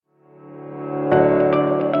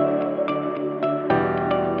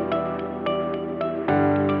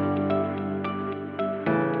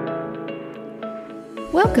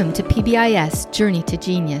Welcome to PBIS Journey to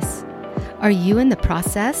Genius. Are you in the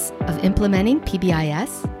process of implementing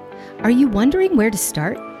PBIS? Are you wondering where to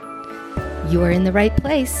start? You are in the right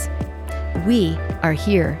place. We are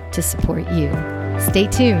here to support you. Stay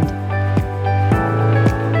tuned.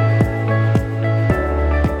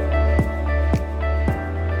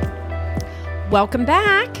 Welcome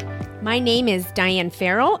back. My name is Diane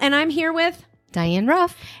Farrell, and I'm here with Diane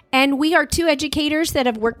Ruff. And we are two educators that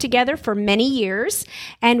have worked together for many years,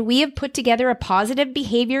 and we have put together a positive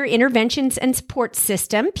behavior interventions and support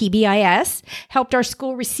system, PBIS, helped our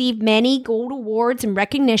school receive many gold awards and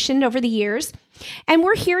recognition over the years. And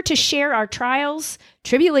we're here to share our trials,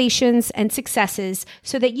 tribulations, and successes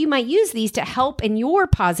so that you might use these to help in your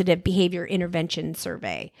positive behavior intervention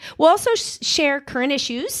survey. We'll also share current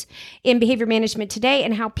issues in behavior management today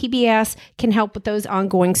and how PBIS can help with those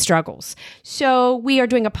ongoing struggles. So we are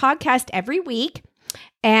doing a podcast every week,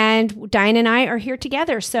 and Diane and I are here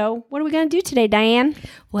together. So what are we going to do today, Diane?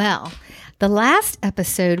 Well, the last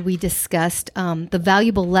episode, we discussed the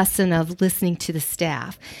valuable lesson of listening to the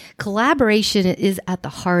staff. Collaboration is at the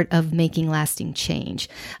heart of making lasting change.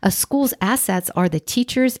 A school's assets are the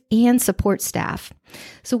teachers and support staff.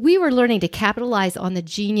 So we were learning to capitalize on the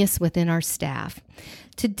genius within our staff.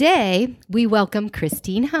 Today, we welcome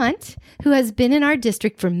Christine Hunt, who has been in our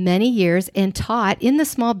district for many years and taught in the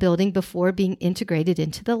small building before being integrated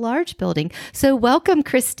into the large building. So welcome,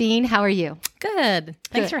 Christine. How are you? Good.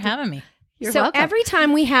 Thanks for having me. You're so welcome. Every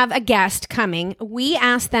time we have a guest coming, we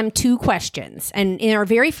ask them two questions. And in our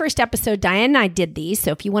very first episode, Diane and I did these.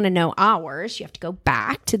 So if you want to know ours, you have to go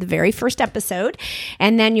back to the very first episode,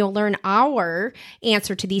 and then you'll learn our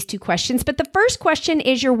answer to these two questions. But the first question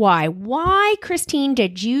is your why. Why, Christine,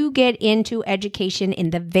 did you get into education in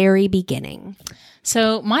the very beginning?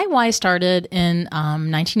 So my why started in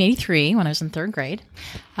 1983 when I was in third grade.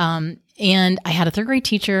 And I had a third grade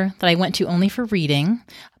teacher that I went to only for reading.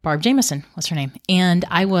 Barb Jameson was her name. And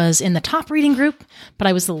I was in the top reading group, but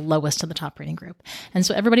I was the lowest of the top reading group. And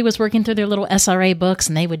so everybody was working through their little SRA books,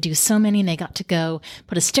 and they would do so many, and they got to go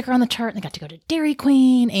put a sticker on the chart, and they got to go to Dairy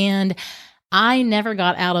Queen. And I never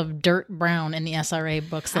got out of dirt brown in the SRA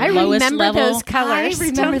books. The lowest remember level, those colors. I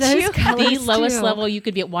remember those colors the lowest too. level you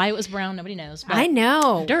could be at. Why it was brown, nobody knows. But I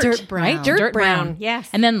know. Dirt brown. right? Dirt brown. Yes.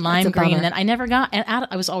 And then lime That's a green. bummer. And then I never got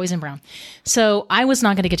out. I was always in brown. So I was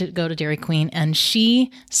not going to get to go to Dairy Queen. And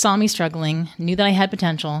she saw me struggling, knew that I had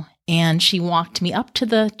potential. And she walked me up to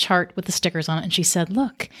the chart with the stickers on it. And she said,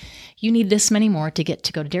 look, you need this many more to get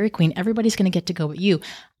to go to Dairy Queen. Everybody's going to get to go but you.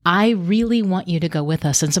 I really want you to go with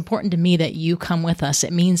us. And it's important to me that you come with us.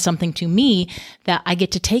 It means something to me that I get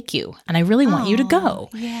to take you. And I really want you to go.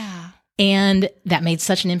 Yeah. And that made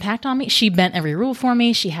such an impact on me. She bent every rule for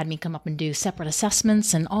me. She had me come up and do separate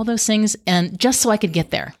assessments and all those things. And just so I could get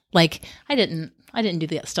there. Like I didn't do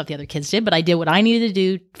the stuff the other kids did, but I did what I needed to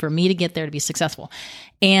do for me to get there to be successful.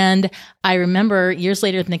 And I remember years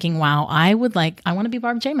later thinking, wow, I want to be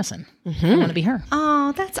Barb Jameson. I want to be her.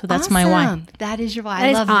 Oh, that's awesome. My why. That is your why. That I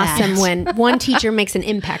is love awesome that. when one teacher makes an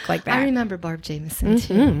impact like that. I remember Barb Jameson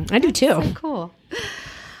too. I do too. So cool.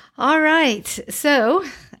 All right. So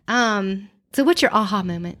what's your aha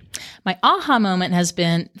moment? My aha moment has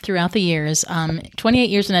been throughout the years, 28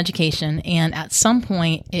 years in education. And at some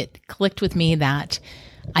point it clicked with me that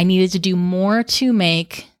I needed to do more to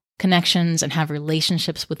make connections and have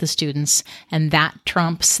relationships with the students. And that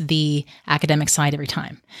trumps the academic side every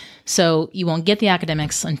time. So you won't get the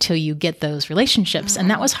academics until you get those relationships.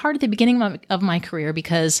 And that was hard at the beginning of my career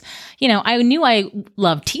because, I knew I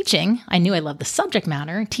loved teaching. I knew I loved the subject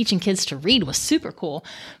matter. Teaching kids to read was super cool.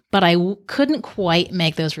 But I couldn't quite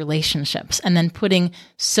make those relationships. And then putting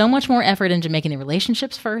so much more effort into making the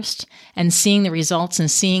relationships first and seeing the results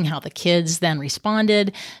and seeing how the kids then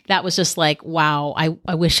responded, that was just like, wow,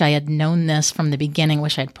 I wish I had known this from the beginning. I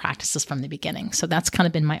wish I had practiced this from the beginning. So that's kind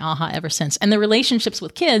of been my aha ever since. And the relationships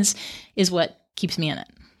with kids is what keeps me in it.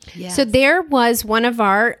 Yes. So there was one of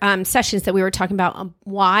our sessions that we were talking about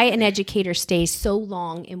why an educator stays so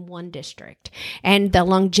long in one district and the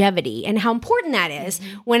longevity and how important that is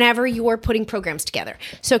whenever you're putting programs together.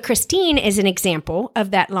 So Christine is an example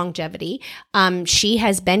of that longevity. She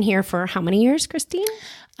has been here for how many years, Christine?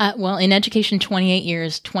 Well, in education, 28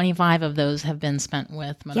 years, 25 of those have been spent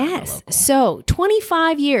with Monarca Yes. Local. So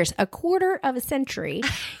 25 years, a quarter of a century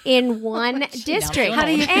in one district. How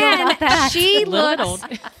do you feel about that? She A little bit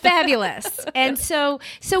looks fabulous. And so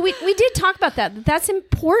we did talk about that. That's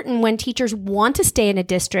important when teachers want to stay in a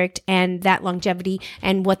district and that longevity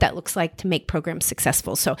and what that looks like to make programs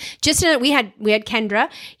successful. So just we had Kendra,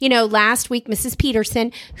 last week, Mrs.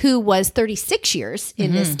 Peterson, who was 36 years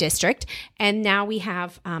in this district. And now we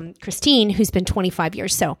have Christine, who's been 25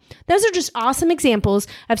 years. So those are just awesome examples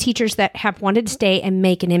of teachers that have wanted to stay and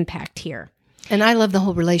make an impact here. And I love the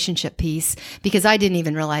whole relationship piece because I didn't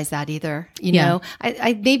even realize that either. You know,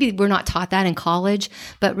 I maybe we're not taught that in college,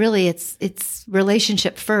 but really it's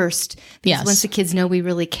relationship first. Because once the kids know we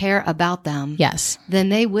really care about them, then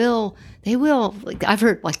they will, like I've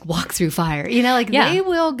heard, like walk through fire, you know, like they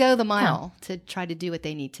will go the mile to try to do what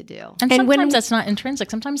they need to do. And sometimes that's not intrinsic.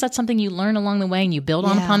 Sometimes that's something you learn along the way and you build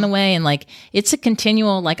on upon the way. And like, it's a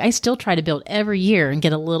continual, like I still try to build every year and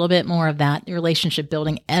get a little bit more of that relationship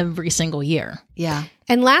building every single year. Yeah.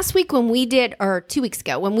 And last week when we did, or 2 weeks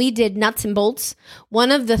ago, when we did nuts and bolts,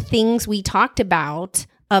 one of the things we talked about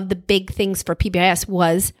of the big things for PBIS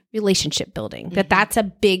was relationship building, that's a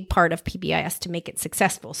big part of PBIS to make it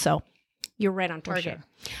successful. So you're right on target.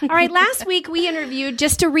 All right. Last week we interviewed,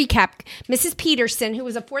 just to recap, Mrs. Peterson, who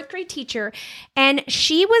was a 4th grade teacher, and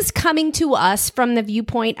she was coming to us from the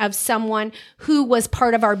viewpoint of someone who was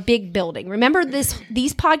part of our big building. Remember these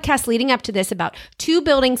podcasts leading up to this about 2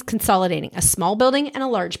 buildings consolidating, a small building and a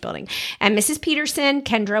large building. And Mrs. Peterson,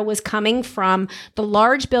 Kendra, was coming from the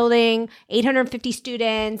large building, 850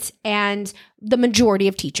 students, and the majority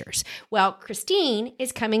of teachers. Well, Christine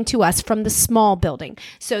is coming to us from the small building.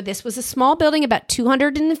 So this was a small building, about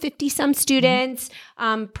 250 some students,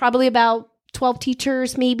 probably about 12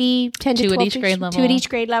 teachers, maybe 10 to 12 at each grade level. 2 at each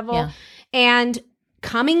grade level. And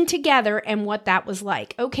coming together and what that was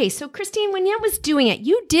like. Okay, so Christine, when you was doing it,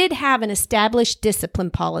 you did have an established discipline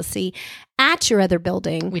policy at your other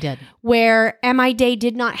building. We did. Where MI Day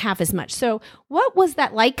did not have as much. So what was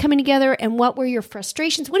that like coming together and what were your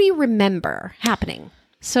frustrations? What do you remember happening?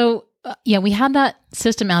 So we had that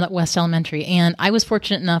system out at West Elementary, and I was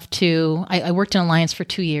fortunate enough I worked in Alliance for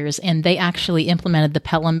 2 years, and they actually implemented the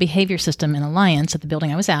Pelham behavior system in Alliance at the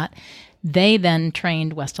building I was at. They then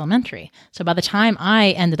trained West Elementary. So by the time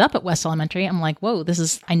I ended up at West Elementary, I'm like, whoa,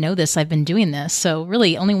 I know this, I've been doing this. So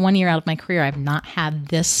really only 1 year out of my career, I've not had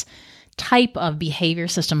this type of behavior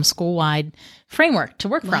system school-wide framework to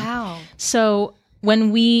work from. So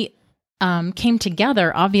when we came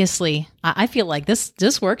together, obviously, I feel like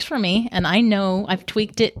this works for me, and I know I've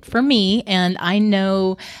tweaked it for me, and I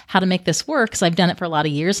know how to make this work because I've done it for a lot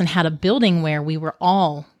of years and had a building where we were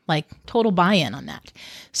all like total buy-in on that.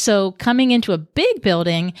 So coming into a big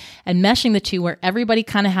building and meshing the two where everybody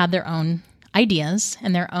kind of had their own ideas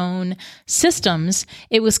and their own systems,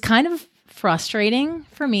 it was kind of frustrating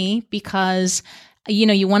for me because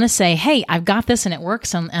you want to say, hey, I've got this and it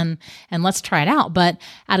works and let's try it out. But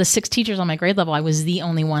out of 6 teachers on my grade level, I was the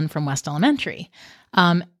only one from West Elementary.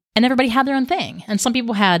 And everybody had their own thing. And some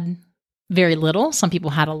people had very little. Some people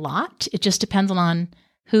had a lot. It just depends on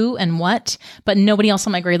who and what, but nobody else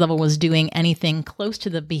on my grade level was doing anything close to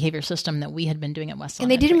the behavior system that we had been doing at West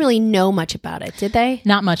Elementary. And they didn't really know much about it, did they?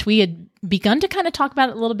 Not much. We had begun to kind of talk about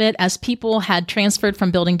it a little bit as people had transferred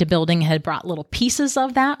from building to building, had brought little pieces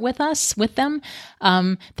of that with them.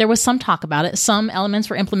 There was some talk about it. Some elements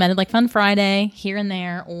were implemented like Fun Friday here and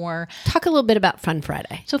there, or... Talk a little bit about Fun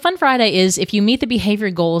Friday. So Fun Friday is if you meet the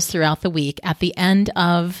behavior goals throughout the week, at the end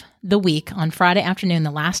of the week on Friday afternoon,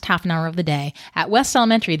 the last half an hour of the day, at West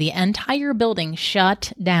Elementary, the entire building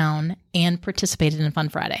shut down and participated in Fun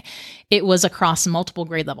Friday. It was across multiple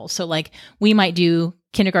grade levels. So like we might do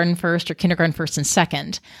kindergarten first or kindergarten first and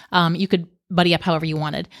second. You could buddy up however you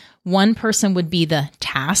wanted. One person would be the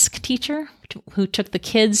task teacher who took the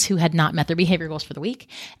kids who had not met their behavior goals for the week.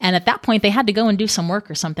 And at that point, they had to go and do some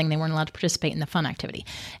work or something. They weren't allowed to participate in the fun activity.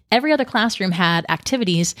 Every other classroom had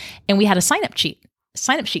activities, and we had a sign-up sheet.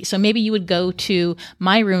 So maybe you would go to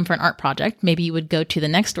my room for an art project. Maybe you would go to the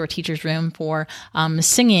next door teacher's room for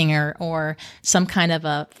singing or some kind of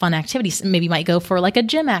a fun activity. Maybe you might go for like a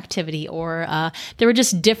gym activity, or there were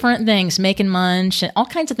just different things, making munch and all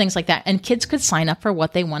kinds of things like that. And kids could sign up for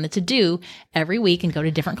what they wanted to do every week and go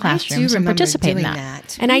to different classrooms and participate in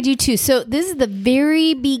that. And I do too. So this is the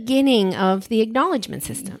very beginning of the acknowledgement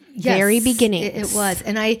system. Yes, very beginning. It was.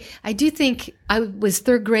 And I do think I was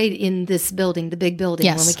 3rd grade in this building, the big building,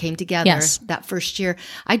 when we came together that first year.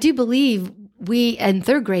 I do believe we in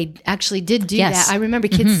 3rd grade actually did do that. I remember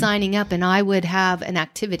kids signing up, and I would have an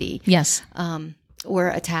activity. Yes. Or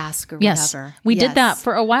a task or whatever. We did that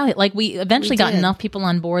for a while. Like we eventually got enough people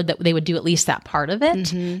on board that they would do at least that part of it.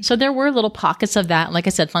 Mm-hmm. So there were little pockets of that. Like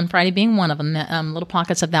I said, Fun Friday being one of them, little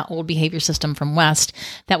pockets of that old behavior system from West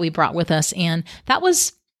that we brought with us. And that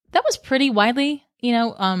was pretty widely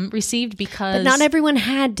received because But not everyone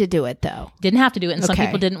had to do it, though. didn't have to do it. And some Okay.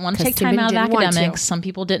 people didn't want to 'Cause take time out of didn't want academics. to. Some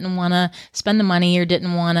people didn't want to spend the money or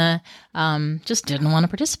didn't want to, just didn't want to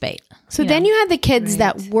participate. So then you had the kids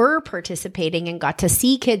that were participating and got to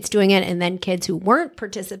see kids doing it, and then kids who weren't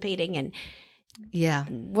participating and Yeah.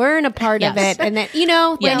 weren't a part of Yes. it. And then,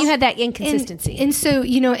 then Yes. you had that inconsistency. And so,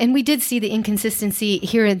 and we did see the inconsistency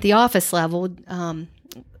here at the office level,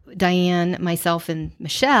 Diane, myself, and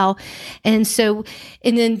Michelle. And so,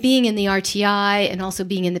 and then being in the RTI and also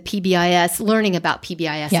being in the PBIS, learning about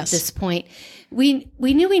PBIS at Yes. this point, we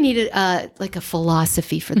knew we needed like a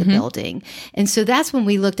philosophy for the building. And so that's when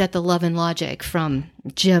we looked at the Love and Logic from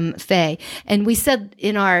Jim Fay. And we said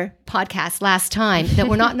in our podcast last time that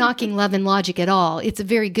we're not knocking Love and Logic at all. It's a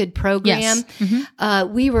very good program. Yes.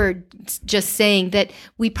 We were just saying that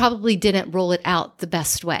we probably didn't roll it out the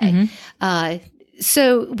best way.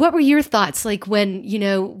 So what were your thoughts like when,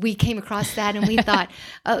 we came across that and we thought,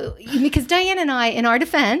 because Diane and I, in our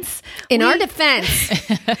defense, we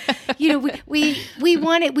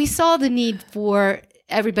saw the need for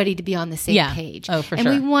everybody to be on the same page. Oh, for and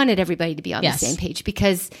sure. we wanted everybody to be on Yes. the same page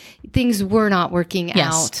because things were not working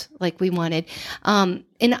Yes. out like we wanted. And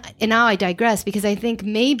now I digress because I think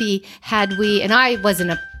maybe had we, and I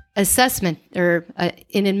wasn't a assessment or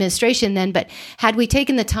in administration then, but had we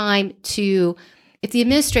taken the time to, if the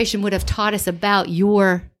administration would have taught us about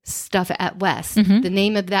your stuff at West, the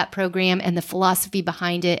name of that program and the philosophy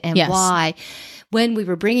behind it and Yes. why, when we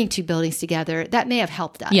were bringing two buildings together, that may have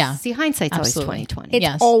helped us. Yeah. See, hindsight's Absolutely. always 20/20. It's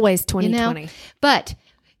Yes. always 2020. But,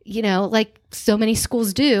 like so many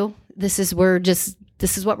schools do, this is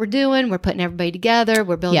what we're doing. We're putting everybody together.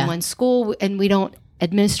 We're building Yeah. one school, and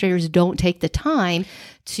administrators don't take the time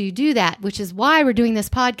to do that, which is why we're doing this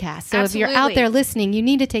podcast. So if you're out Absolutely. there listening, you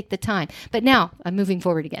need to take the time. But now I'm moving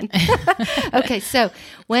forward again. Okay. So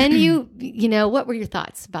when what were your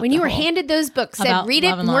thoughts about When you were whole- handed those books, said, About read it,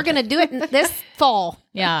 Love and and we're Logic. going to do it this fall.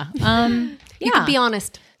 Yeah. You could be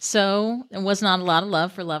honest. So it was not a lot of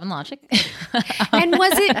love for Love and Logic. And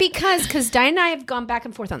was it because Diane and I have gone back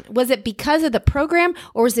and forth on it, was it because of the program,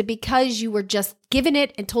 or was it because you were just given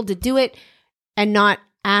it and told to do it and not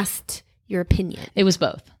asked your opinion? It was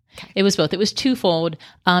both. It was both. It was twofold.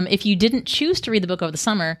 If you didn't choose to read the book over the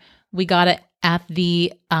summer, we got it at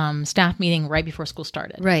the staff meeting right before school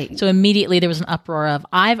started. Right. So immediately there was an uproar of,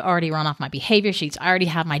 I've already run off my behavior sheets. I already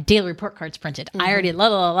have my daily report cards printed. I already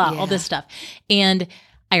all this stuff. And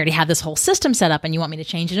I already have this whole system set up and you want me to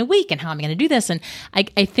change in a week and how am I going to do this? And I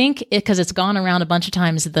think because it's gone around a bunch of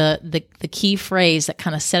times, the key phrase that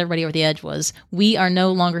kind of set everybody over the edge was, we are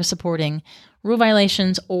no longer supporting rule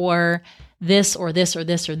violations or this or this or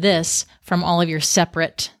this or this from all of your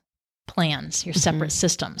separate plans, your separate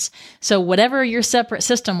systems. So whatever your separate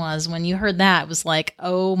system was, when you heard that, it was like,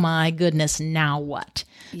 oh my goodness, now what?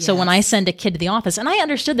 So when I send a kid to the office, and I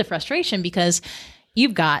understood the frustration because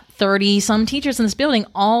you've got 30 some teachers in this building.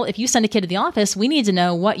 If you send a kid to the office, we need to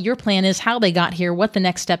know what your plan is, how they got here, what the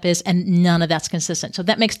next step is, and none of that's consistent. So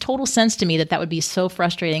that makes total sense to me that would be so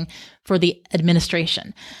frustrating for the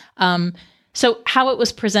administration. So how it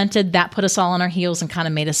was presented, that put us all on our heels and kind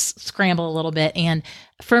of made us scramble a little bit. And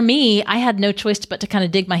for me, I had no choice but to kind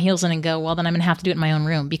of dig my heels in and go, well, then I'm going to have to do it in my own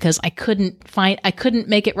room because I couldn't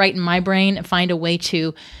make it right in my brain and find a way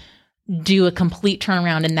to do a complete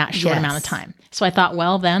turnaround in that short amount of time. So I thought,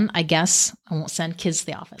 well, then I guess I won't send kids to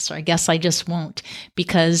the office, or I guess I just won't,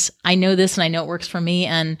 because I know this and I know it works for me,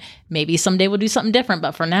 and maybe someday we'll do something different.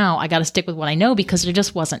 But for now, I got to stick with what I know because there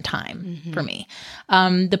just wasn't time for me.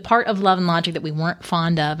 The part of Love and Logic that we weren't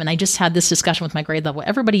fond of, and I just had this discussion with my grade level,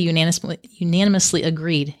 everybody unanimously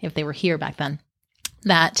agreed, if they were here back then,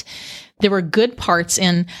 that there were good parts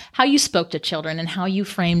in how you spoke to children and how you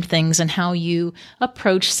framed things and how you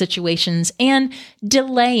approached situations, and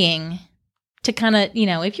delaying to kind of,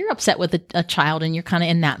 if you're upset with a child and you're kind of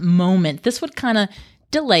in that moment, this would kind of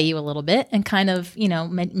delay you a little bit and kind of,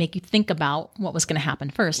 make you think about what was going to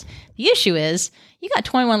happen first. The issue is you got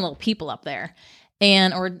 21 little people up there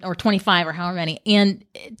or 25 or however many. And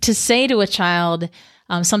to say to a child,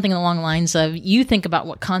 something along the lines of, you think about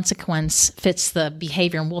what consequence fits the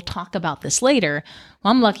behavior, and we'll talk about this later.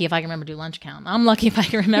 Well, I'm lucky if I can remember to do lunch count. I'm lucky if I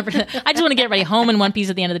can remember I just want to get everybody home in one piece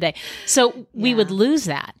at the end of the day. So we would lose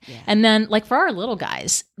that. Yeah. And then, like, for our little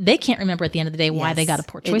guys, they can't remember at the end of the day why they got a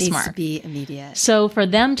poor choice mark. It needs to be immediate. So for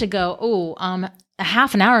them to go, a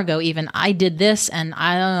half an hour ago even, I did this, and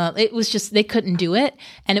it was just, they couldn't do it.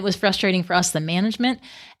 And it was frustrating for us, the management.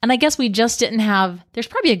 And I guess we just didn't have, there's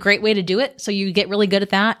probably a great way to do it, so you get really good at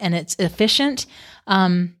that and it's efficient.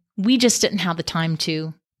 We just didn't have the time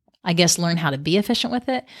to I guess, learn how to be efficient with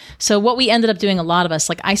it. So what we ended up doing, a lot of us,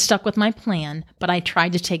 like I stuck with my plan, but I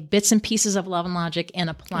tried to take bits and pieces of Love and Logic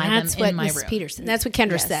and apply them in my room. Peterson. That's what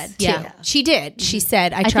Kendra said too. Yeah. She did. She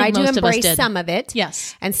said, I tried to embrace some of it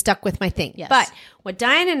Yes. and stuck with my thing. Yes. But what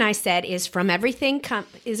Diane and I said is from everything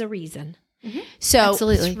is a reason. So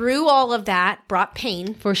Absolutely. through all of that brought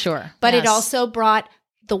pain, For sure. but Yes. it also brought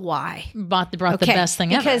the why. brought the best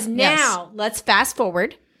thing ever. Because now, let's fast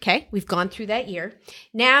forward. Okay, we've gone through that year.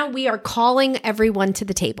 Now we are calling everyone to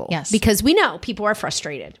the table. Yes. Because we know people are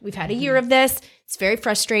frustrated. We've had a year of this. It's very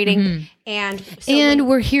frustrating. And so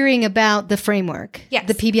we're hearing about the framework, Yes.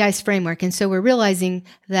 the PBI's framework. And so we're realizing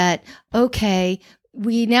that, okay,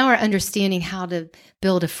 we now are understanding how to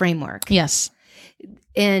build a framework. Yes.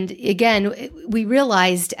 And again, we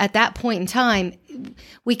realized at that point in time,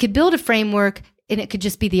 we could build a framework and it could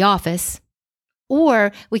just be the office,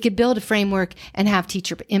 or we could build a framework and have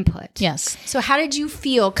teacher input. Yes. So how did you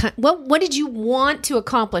feel? What did you want to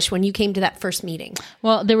accomplish when you came to that first meeting?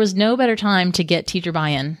 Well, there was no better time to get teacher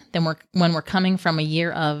buy-in than when we're coming from a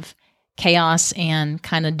year of chaos and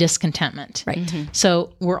kind of discontentment. Right.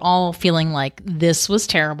 So we're all feeling like this was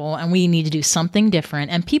terrible and we need to do something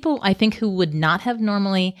different. And people, I think, who would not have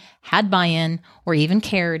normally had buy-in or even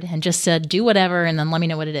cared and just said, do whatever and then let me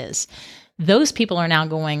know what it is. Those people are now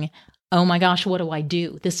going, oh my gosh, what do I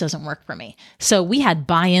do? This doesn't work for me. So we had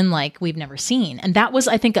buy-in like we've never seen. And that was,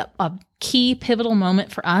 I think, a key pivotal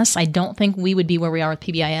moment for us. I don't think we would be where we are with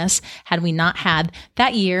PBIS had we not had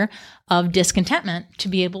that year of discontentment to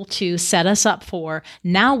be able to set us up for,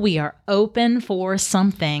 now we are open for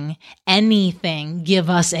something, anything. Give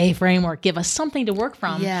us a framework, give us something to work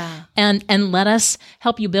from. Yeah. And let us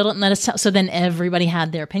help you build it and let us, so then everybody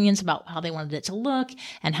had their opinions about how they wanted it to look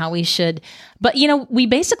and how we should. But, we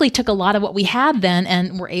basically took a lot of what we had then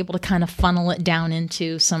and were able to kind of funnel it down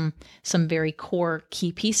into some very core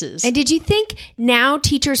key pieces. And did you think now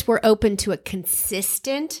teachers were open to a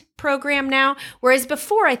consistent program now? Whereas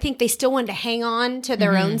before, I think they still wanted to hang on to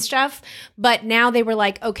their own stuff. But now they were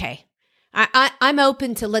like, okay, I'm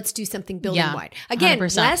open to let's do something building wide. Again,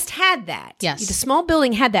 100%. West had that. Yes. The small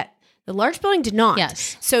building had that. The large building did not.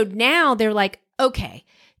 Yes. So now they're like, okay,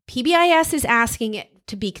 PBIS is asking it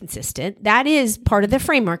to be consistent. That is part of the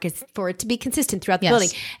framework, is for it to be consistent throughout the building.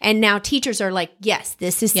 And now teachers are like, yes,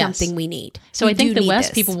 this is something we need. So I think the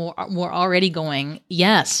West people were already going,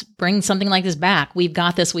 yes, bring something like this back. We've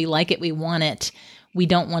got this. We like it. We want it. We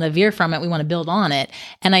don't want to veer from it. We want to build on it.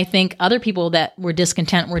 And I think other people that were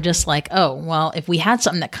discontent were just like, oh, well, if we had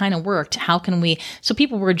something that kind of worked, how can we? So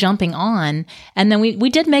people were jumping on. And then we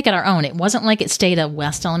did make it our own. It wasn't like it stayed a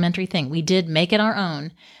West Elementary thing. We did make it our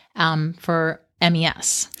own for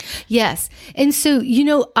MES. Yes. And so,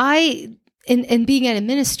 I, and being an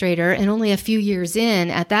administrator and only a few years in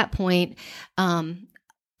at that point,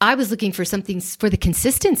 I was looking for something for the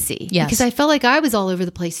consistency. Yes. Because I felt like I was all over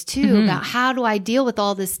the place too about how do I deal with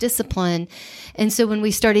all this discipline. And so when we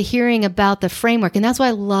started hearing about the framework, and that's what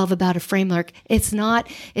I love about a framework, it's not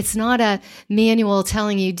a manual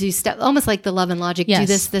telling you do stuff, almost like the Love and Logic, do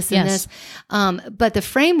this, and this. But the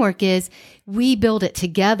framework is we build it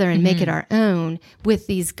together and make it our own with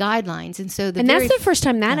these guidelines. And so that's the first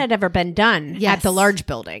time that had ever been done at the large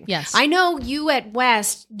building. Yes. I know you at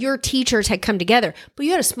West, your teachers had come together, but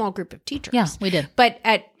you had a small group of teachers. Yeah, we did. But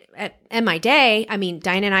at MI Day, I mean,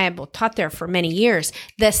 Diane and I have both taught there for many years.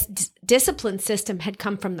 This discipline system had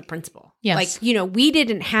come from the principal. Yes. Like, we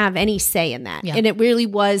didn't have any say in that. Yeah. And it really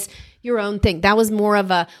was your own thing. That was more of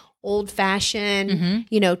a old-fashioned,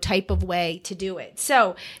 type of way to do it.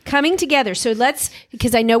 So coming together. So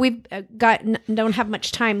because I know we've don't have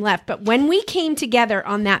much time left, but when we came together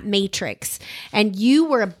on that matrix, and you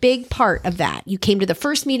were a big part of that, you came to the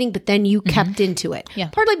first meeting, but then you kept into it. Yeah.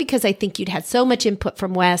 Partly because I think you'd had so much input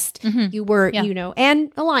from West. You were,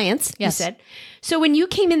 and Alliance, you said. So when you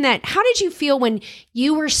came in how did you feel when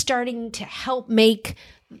you were starting to help make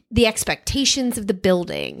the expectations of the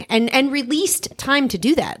building and released time to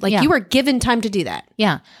do that? Like you were given time to do that.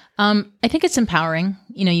 Yeah. I think it's empowering.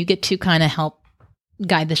 You get to kind of help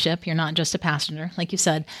guide the ship. You're not just a passenger, like you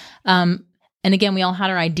said. And again, we all had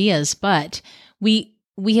our ideas, but we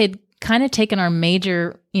had kind of taken our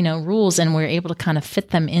major, rules and we were able to kind of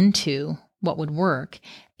fit them into what would work.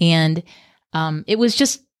 And it was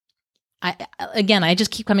just, I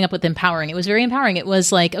just keep coming up with empowering. It was very empowering. It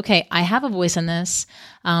was like, okay, I have a voice in this.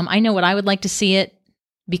 I know what I would like to see it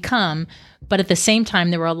become, but at the same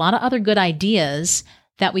time, there were a lot of other good ideas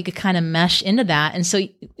that we could kind of mesh into that. And so,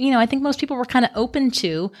 I think most people were kind of open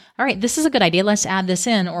to, all right, this is a good idea. Let's add this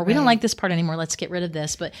in, or we don't like this part anymore. Let's get rid of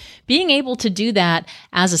this. But being able to do that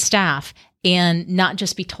as a staff and not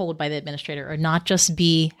just be told by the administrator or not just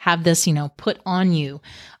have this, put on you.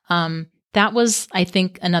 That was, I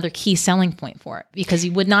think, another key selling point for it, because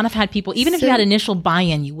you would not have had people, even if you had initial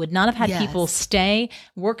buy-in, you would not have had people stay,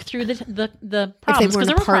 work through the problems, because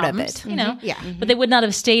there were part problems, of it. but they would not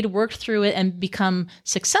have stayed, worked through it, and become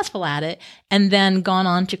successful at it, and then gone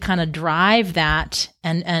on to kind of drive that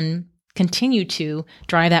and continue to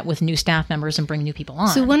drive that with new staff members and bring new people on.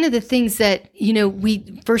 So one of the things that,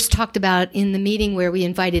 we first talked about in the meeting where we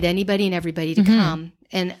invited anybody and everybody to come,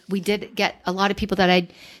 and we did get a lot of people that I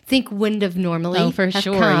think wouldn't have normally Oh, for have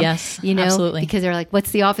sure. come, Yes, absolutely. because they're like,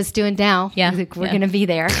 what's the office doing now? Yeah. Like, we're going to be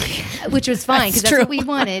there, which was fine because that's what we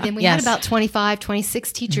wanted. And we had Yes. about 25,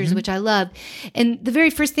 26 teachers, which I loved. And the very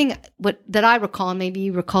first thing that I recall, and maybe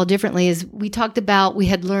you recall differently, is we talked about, we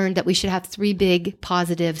had learned that we should have 3 big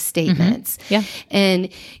positive statements. Yeah. And,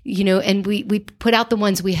 and we put out the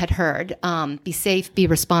ones we had heard, be safe, be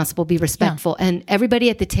responsible, be respectful. And everybody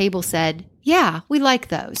at the table said, yeah, we like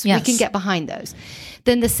those. Yes. We can get behind those.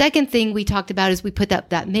 Then the second thing we talked about is we put up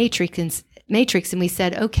that matrix and we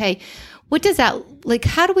said, okay, what does that, like,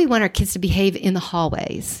 how do we want our kids to behave in the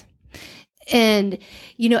hallways? And,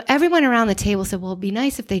 everyone around the table said, well, it'd be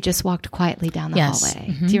nice if they just walked quietly down the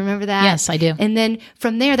hallway. Do you remember that? Yes, I do. And then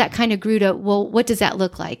from there, that kind of grew to, well, what does that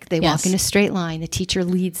look like? They walk Yes. in a straight line. The teacher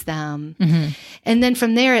leads them. And then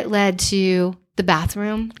from there, it led to the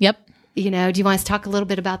bathroom. Yep. Do you want us to talk a little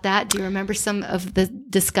bit about that? Do you remember some of the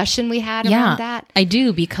discussion we had around that? I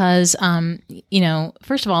do, because,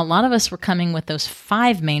 first of all, a lot of us were coming with those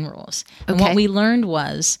 5 main rules. And what we learned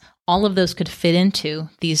was all of those could fit into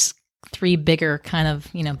these 3 bigger kind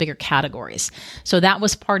of, bigger categories. So that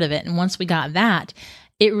was part of it. And once we got that,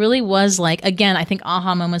 it really was like, again, I think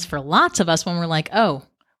aha moments for lots of us when we're like, oh,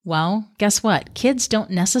 well, guess what? Kids don't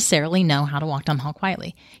necessarily know how to walk down the hall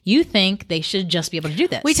quietly. You think they should just be able to do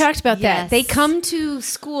this. We talked about Yes. that. They come to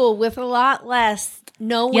school with a lot less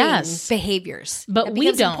knowing Yes. behaviors. But It we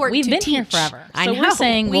becomes don't. important We've to been here teach. forever. I So know. we're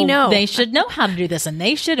saying, we well, know. they should know how to do this, and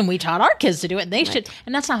they should, and we taught our kids to do it, and they should.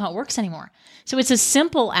 And that's not how it works anymore. So it's as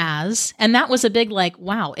simple as, and that was a big like,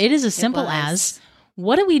 wow, it is as simple as,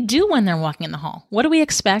 what do we do when they're walking in the hall? What do we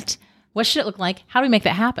expect? What should it look like? How do we make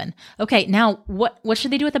that happen? Okay, now what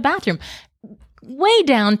should they do at the bathroom? Way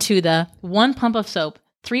down to the 1 pump of soap,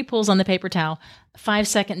 3 pulls on the paper towel,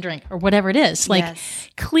 5-second drink, or whatever it is. Like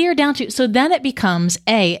clear down to, so then it becomes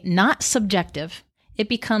not subjective. It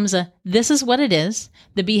becomes this is what it is.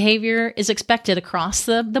 The behavior is expected across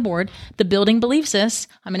the board. The building believes this.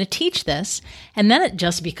 I'm going to teach this. And then it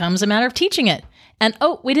just becomes a matter of teaching it. And,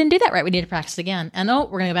 we didn't do that right. We need to practice again. And, we're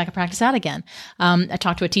going to go back and practice that again. I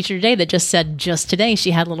talked to a teacher today that just said just today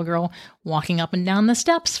she had a little girl walking up and down the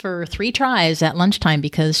steps for 3 tries at lunchtime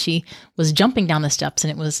because she was jumping down the steps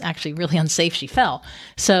and it was actually really unsafe. She fell.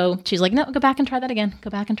 So she's like, no, go back and try that again.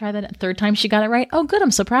 Go back and try that. 3rd time she got it right. Oh, good.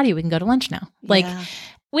 I'm so proud of you. We can go to lunch now. Like,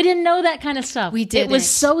 we didn't know that kind of stuff. We didn't. It was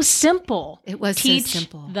so simple. It was Teach so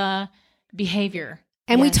simple. the behavior.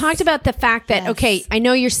 And we talked about the fact that, Yes. okay, I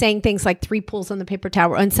know you're saying things like 3 pulls on the paper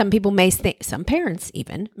towel, and some people may think, some parents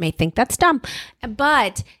even may think that's dumb,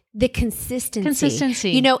 but the consistency,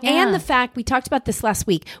 Yeah. and the fact, we talked about this last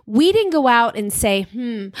week, we didn't go out and say,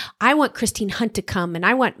 I want Christine Hunt to come and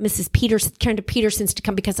I want Mrs. Karen Petersons to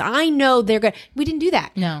come because I know they're good. We didn't do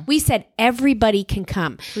that. No. We said everybody can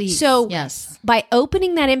come. Please. So Yes. by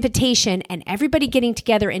opening that invitation and everybody getting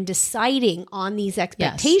together and deciding on these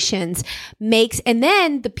expectations and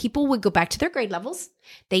then the people would go back to their grade levels.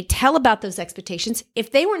 They tell about those expectations.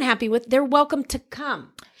 If they weren't happy with, they're welcome to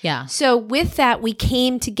come. Yeah. So with that, we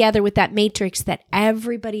came together with that matrix that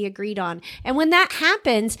everybody agreed on. And when that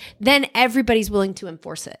happens, then everybody's willing to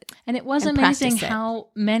enforce it. And it was and amazing practice it. how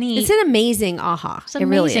many. It's an amazing aha. It's It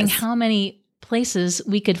really amazing is. how many places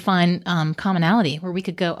we could find commonality where we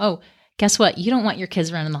could go, guess what? You don't want your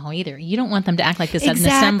kids around in the hall either. You don't want them to act like this at an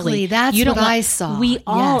assembly. That's you don't what want, I saw. We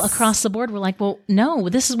all Yes. across the board were like, well, no,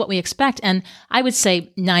 this is what we expect. And I would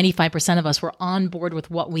say 95% of us were on board with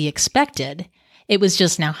what we expected. It was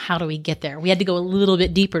just now, how do we get there? We had to go a little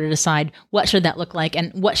bit deeper to decide what should that look like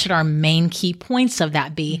and what should our main key points of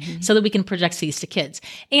that be so that we can project these to kids.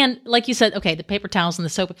 And like you said, okay, the paper towels and the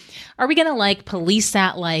soap, are we going to like police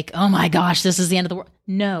that like, oh my gosh, this is the end of the world?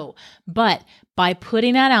 No. But by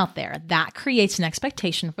putting that out there, that creates an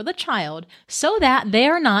expectation for the child so that they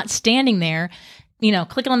are not standing there,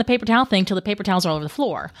 clicking on the paper towel thing till the paper towels are all over the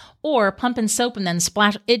floor or pumping soap and then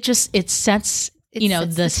splash. It sets It sets the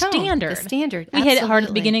the tone, standard. the standard. We hit it hard at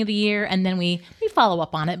the Absolutely. beginning of the year and then we follow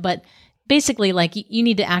up on it. But basically like you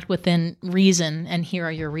need to act within reason, and here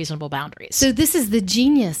are your reasonable boundaries. So this is the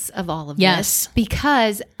genius of all of Yes. this,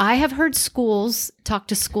 because I have heard talk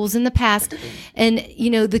to schools in the past, and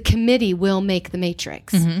the committee will make the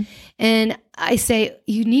matrix. And I say,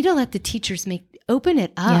 you need to let the teachers open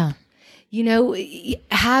it up.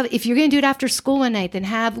 If you're going to do it after school one night, then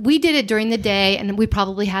we did it during the day, and we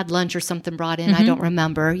probably had lunch or something brought in. I don't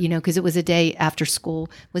remember, because it was a day after school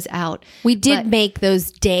was out. We did make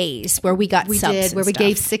those days where we got subs and where we stuff.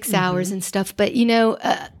 gave 6 hours and stuff. But,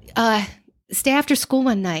 stay after school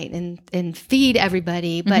one night and feed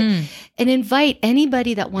everybody, but and invite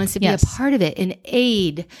anybody that wants to be a part of it, and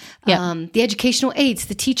aid, the educational aides,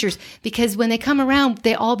 the teachers, because when they come around,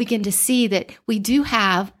 they all begin to see that we do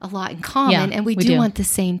have a lot in common, and we do want the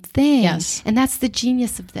same thing. Yes. And that's the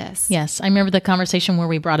genius of this. Yes. I remember the conversation where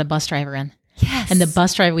we brought a bus driver in. Yes. And the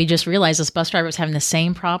bus driver, we just realized this bus driver was having the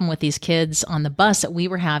same problem with these kids on the bus that we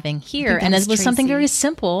were having here. And it was something very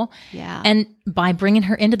simple. Yeah. And by bringing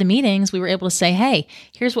her into the meetings, we were able to say, hey,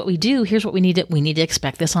 here's what we do. Here's what we need to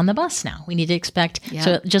expect this on the bus now. We need to expect. Yeah.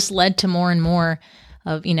 So it just led to more and more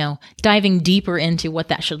of, diving deeper into what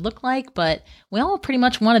that should look like. But we all pretty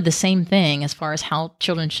much wanted the same thing as far as how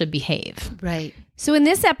children should behave. Right. So in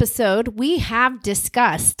this episode, we have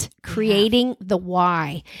discussed creating the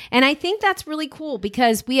why. And I think that's really cool,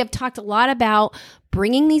 because we have talked a lot about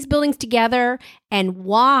bringing these buildings together and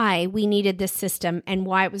why we needed this system and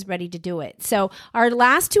why it was ready to do it. So our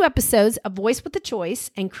last 2 episodes, A Voice with a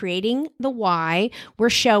Choice and Creating the Why,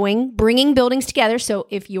 we're showing bringing buildings together. So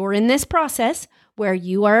if you're in this process where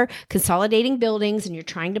you are consolidating buildings and you're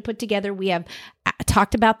trying to put together, we have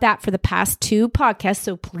talked about that for the past 2 podcasts.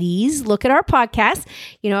 So please look at our podcast,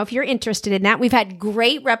 if you're interested in that. We've had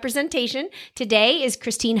great representation. Today is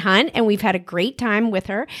Christine Hunt, and we've had a great time with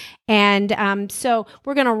her. And so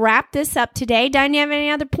we're going to wrap this up today. Diane, you have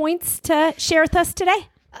any other points to share with us today?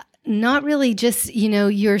 Not really, just,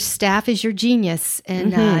 your staff is your genius,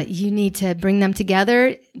 and you need to bring them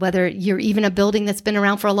together, whether you're even a building that's been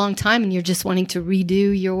around for a long time and you're just wanting to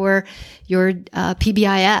redo your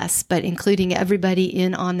PBIS, but including everybody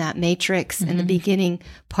in on that matrix in the beginning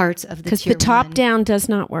parts of the Because the top down does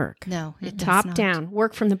not work. No, it does top not. down.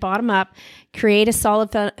 Work from the bottom up, create a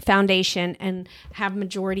solid foundation, and have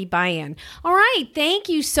majority buy-in. All right. Thank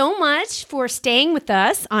you so much for staying with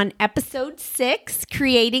us on episode 6,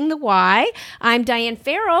 Creating the Why. I'm Diane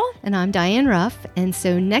Farrell. And I'm Diane Ruff. And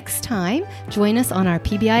so next time, join us on our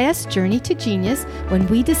PBIS Journey to Genius when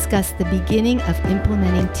we discuss the beginning of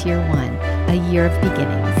implementing Tier 1, a year of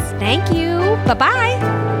beginnings. Thank you.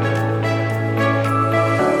 Bye-bye.